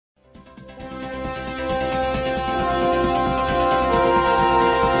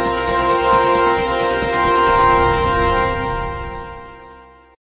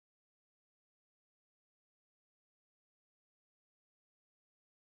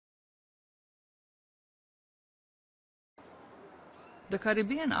The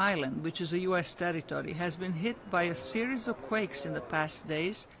Caribbean island, which is a U.S. territory, has been hit by a series of quakes in the past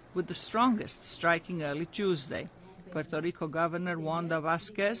days, with the strongest striking early Tuesday. Puerto Rico Governor Wanda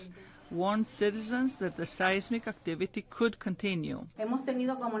Vázquez warned citizens that the seismic activity could continue.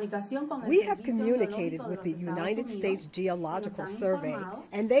 We have communicated with the United States Geological Survey,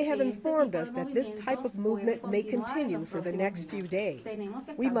 and they have informed us that this type of movement may continue for the next few days.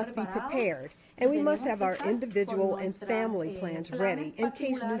 We must be prepared, and we must have our individual and family plans ready in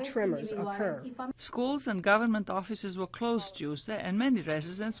case new tremors occur. Schools and government offices were closed Tuesday, and many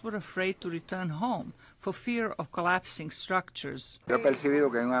residents were afraid to return home for fear of collapsing structures. There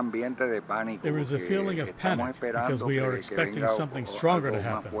is a feeling of panic because we are expecting something stronger to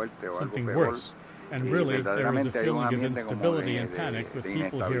happen, something worse. And really, there is a feeling of instability and panic with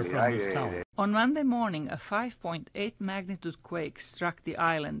people here from this town. On Monday morning, a 5.8-magnitude quake struck the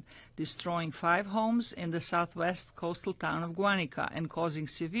island, destroying 5 homes in the southwest coastal town of Guanica and causing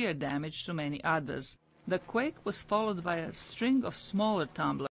severe damage to many others. The quake was followed by a string of smaller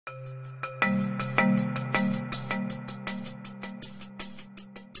tumblers.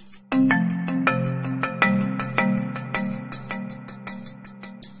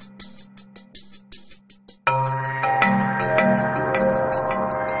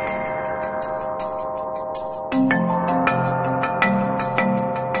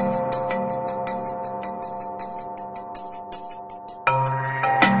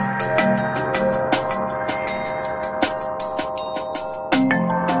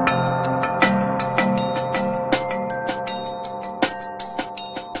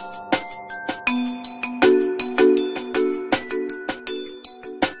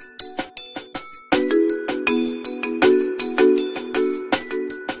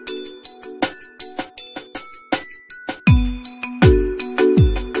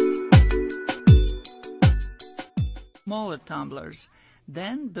 Smaller tumblers.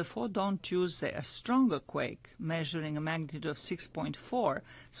 Then, before dawn Tuesday, a stronger quake, measuring a magnitude of 6.4,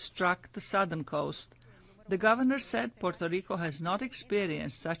 struck the southern coast. The governor said Puerto Rico has not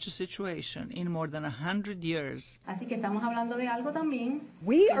experienced such a situation in more than 100 years.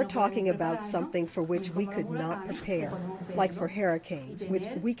 We are talking about something for which we could not prepare, like for hurricanes, which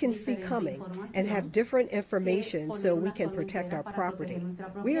we can see coming and have different information so we can protect our property.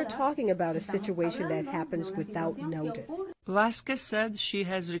 We are talking about a situation that happens without notice. Vázquez said she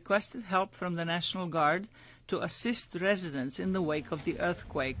has requested help from the National Guard to assist residents in the wake of the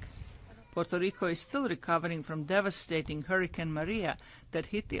earthquake. Puerto Rico is still recovering from devastating Hurricane Maria that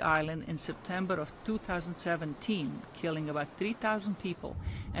hit the island in September of 2017, killing about 3,000 people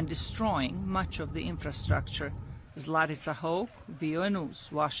and destroying much of the infrastructure. Zlatica Hoke, VOA News,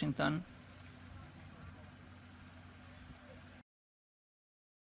 Washington.